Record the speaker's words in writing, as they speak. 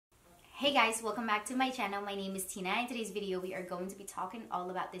Hey guys, welcome back to my channel. My name is Tina. In today's video, we are going to be talking all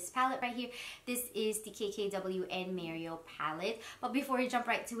about this palette right here. This is the KKW X MARIO palette. But before we jump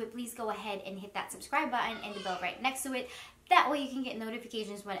right to it, please go ahead and hit that subscribe button and the bell right next to it. That way you can get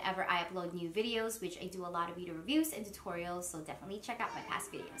notifications whenever I upload new videos, which I do a lot of video reviews and tutorials, so definitely check out my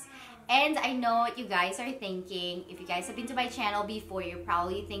past videos. And I know what you guys are thinking. If you guys have been to my channel before, you're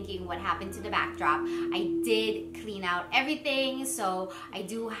probably thinking what happened to the backdrop. I did clean out everything, so I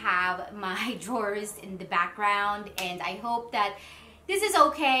do have my drawers in the background, and I hope that this is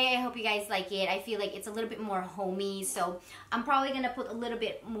okay. I hope you guys like it. I feel like it's a little bit more homey, so I'm probably gonna put a little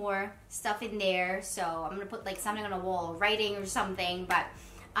bit more stuff in there. So I'm gonna put like something on a wall, writing or something, but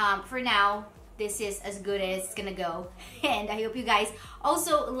for now, this is as good as it's gonna go. And I hope you guys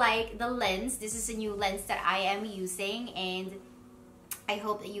also like the lens. This is a new lens that I am using, and I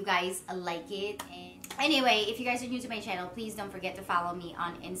hope that you guys like it. And anyway, if you guys are new to my channel, please don't forget to follow me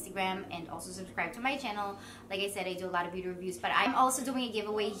on Instagram and also subscribe to my channel. Like I said, I do a lot of beauty reviews, but I'm also doing a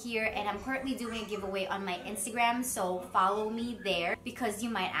giveaway here, and I'm currently doing a giveaway on my Instagram, so follow me there because you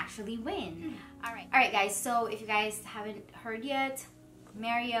might actually win. Alright guys, so if you guys haven't heard yet,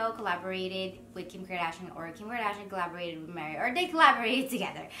 Mario collaborated with Kim Kardashian, or Kim Kardashian collaborated with Mario, or they collaborated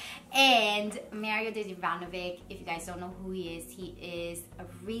together. And Mario Ivanovic, if you guys don't know who he is a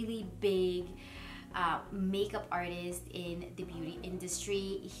really big makeup artist in the beauty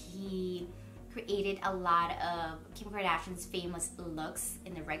industry. He created a lot of Kim Kardashian's famous looks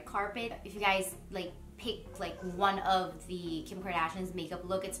in the red carpet. If you guys like pick like one of the Kim Kardashian's makeup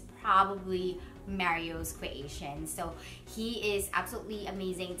look, it's probably Mario's creation. So he is absolutely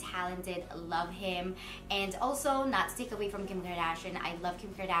amazing, talented, love him. And also, not to take away from Kim Kardashian, I love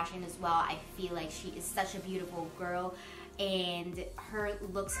Kim Kardashian as well. I feel like she is such a beautiful girl, and her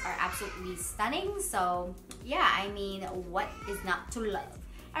looks are absolutely stunning. So yeah, I mean, what is not to love?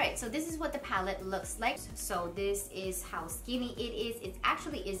 Alright, so this is what the palette looks like. So this is how skinny it is. It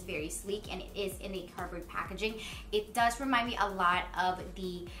actually is very sleek, and it is in a cardboard packaging. It does remind me a lot of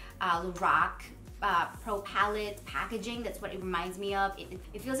the Lorac Pro palette packaging. That's what it reminds me of.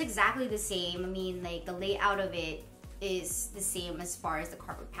 It feels exactly the same. I mean, like the layout of it is the same as far as the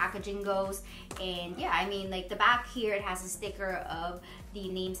cardboard packaging goes. And yeah, I mean, like the back here, it has a sticker of the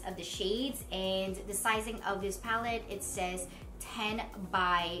names of the shades, and the sizing of this palette, it says 10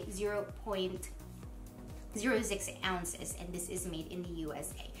 by 0.06 ounces, and this is made in the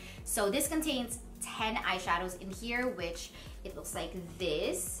USA. So this contains 10 eyeshadows in here, which it looks like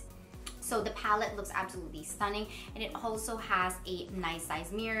this. So the palette looks absolutely stunning, and it also has a nice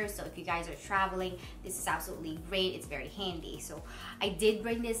size mirror. So if you guys are traveling, this is absolutely great. It's very handy. So I did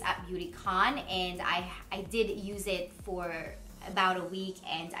bring this at BeautyCon, and I did use it for about a week,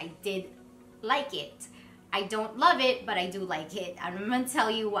 and I did like it. I don't love it, but I do like it. I'm gonna tell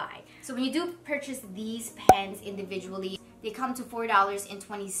you why. So when you do purchase these pens individually, they come to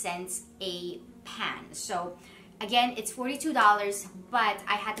 $4.20 a pan. So again, it's $42, but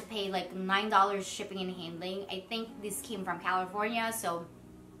I had to pay like $9 shipping and handling. I think this came from California, so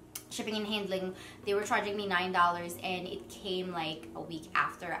shipping and handling, they were charging me $9, and it came like a week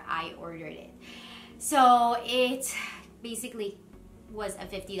after I ordered it. So it basically was a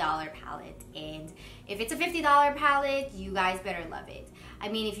 $50 palette, and if it's a $50 palette, you guys better love it. I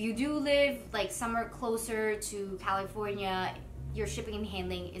mean, if you do live like somewhere closer to California, your shipping and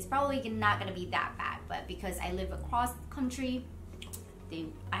handling is probably not gonna be that bad, but because I live across the country,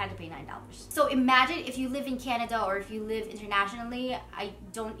 I had to pay $9. So imagine if you live in Canada, or if you live internationally, I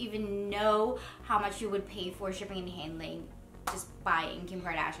don't even know how much you would pay for shipping and handling just buying Kim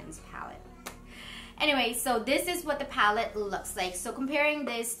Kardashian's palette. Anyway, so this is what the palette looks like. So comparing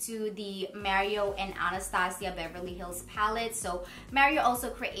this to the Mario and Anastasia Beverly Hills palette. So Mario also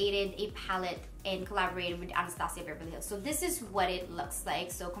created a palette and collaborated with Anastasia Beverly Hills. So this is what it looks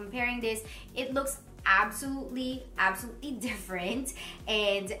like. So comparing this, it looks absolutely different.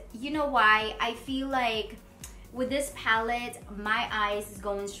 And you know why? I feel like with this palette, my eyes is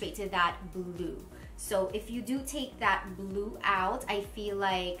going straight to that blue. So if you do take that blue out, I feel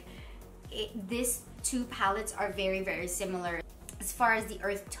like these two palettes are very similar as far as the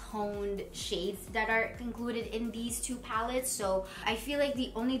earth toned shades that are included in these two palettes. So I feel like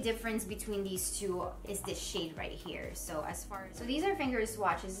the only difference between these two is this shade right here. So these are finger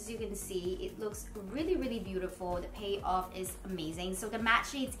swatches. As you can see, it looks really beautiful. The payoff is amazing. So the matte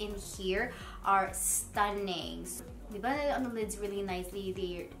shades in here are stunning. So they blended on the lids really nicely.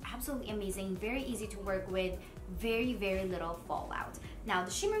 They're absolutely amazing, very easy to work with, very little fallout. Now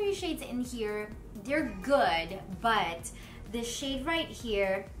the shimmery shades in here, they're good, but the shade right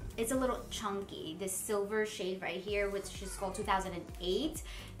here it's a little chunky. This silver shade right here, which is called 2008,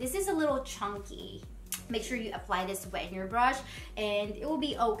 this is a little chunky. Make sure you apply this wet in your brush and it will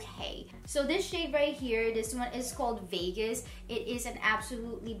be okay. So this shade right here, this one is called Vegas. It is an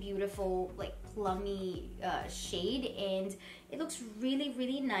absolutely beautiful, like plummy shade, and it looks really,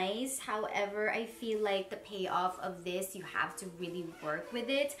 really nice. However, I feel like the payoff of this, you have to really work with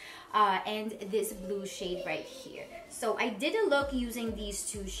it. And this blue shade right here. So I did a look using these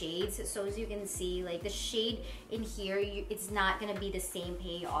two shades. So as you can see, like the shade in here, it's not gonna be the same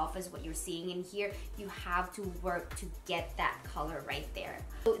payoff as what you're seeing in here. You have to work to get that color right there.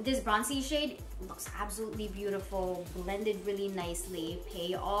 So this bronzy shade looks absolutely beautiful, blended really nicely.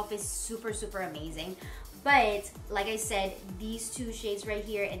 Payoff is super, super amazing. But like I said, these two shades right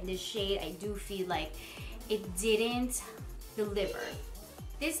here and this shade, I do feel like it didn't deliver.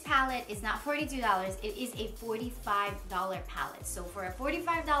 This palette is not $42, it is a $45 palette. So for a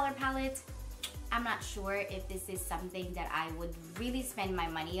 $45 palette, I'm not sure if this is something that I would really spend my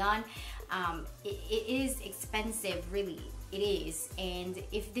money on. It is expensive, really, it is. And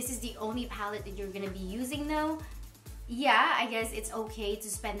if this is the only palette that you're gonna be using though, yeah, I guess it's okay to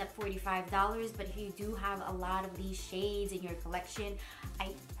spend that $45, but if you do have a lot of these shades in your collection,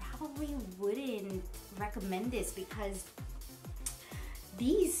 I probably wouldn't recommend this, because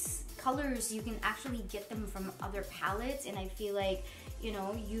these colors, you can actually get them from other palettes, and I feel like, you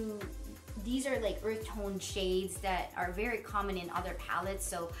know, these are like earth tone shades that are very common in other palettes,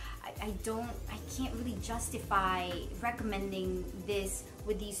 so I can't really justify recommending this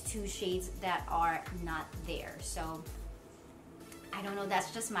with these two shades that are not there. So I don't know,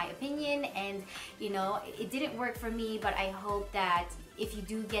 that's just my opinion, and you know, it didn't work for me, but I hope that if you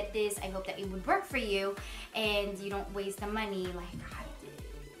do get this, I hope that it would work for you and you don't waste the money like I did.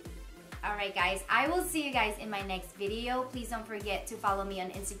 Alright guys, I will see you guys in my next video. Please don't forget to follow me on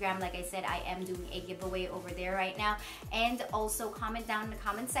Instagram. Like I said, I am doing a giveaway over there right now. And also comment down in the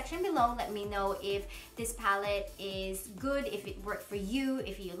comment section below. Let me know if this palette is good, if it worked for you,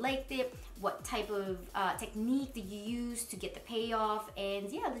 if you liked it, what type of technique did you use to get the payoff. And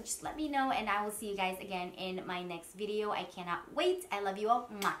yeah, just let me know, and I will see you guys again in my next video. I cannot wait. I love you all.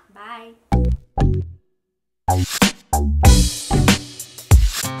 Mwah. Bye.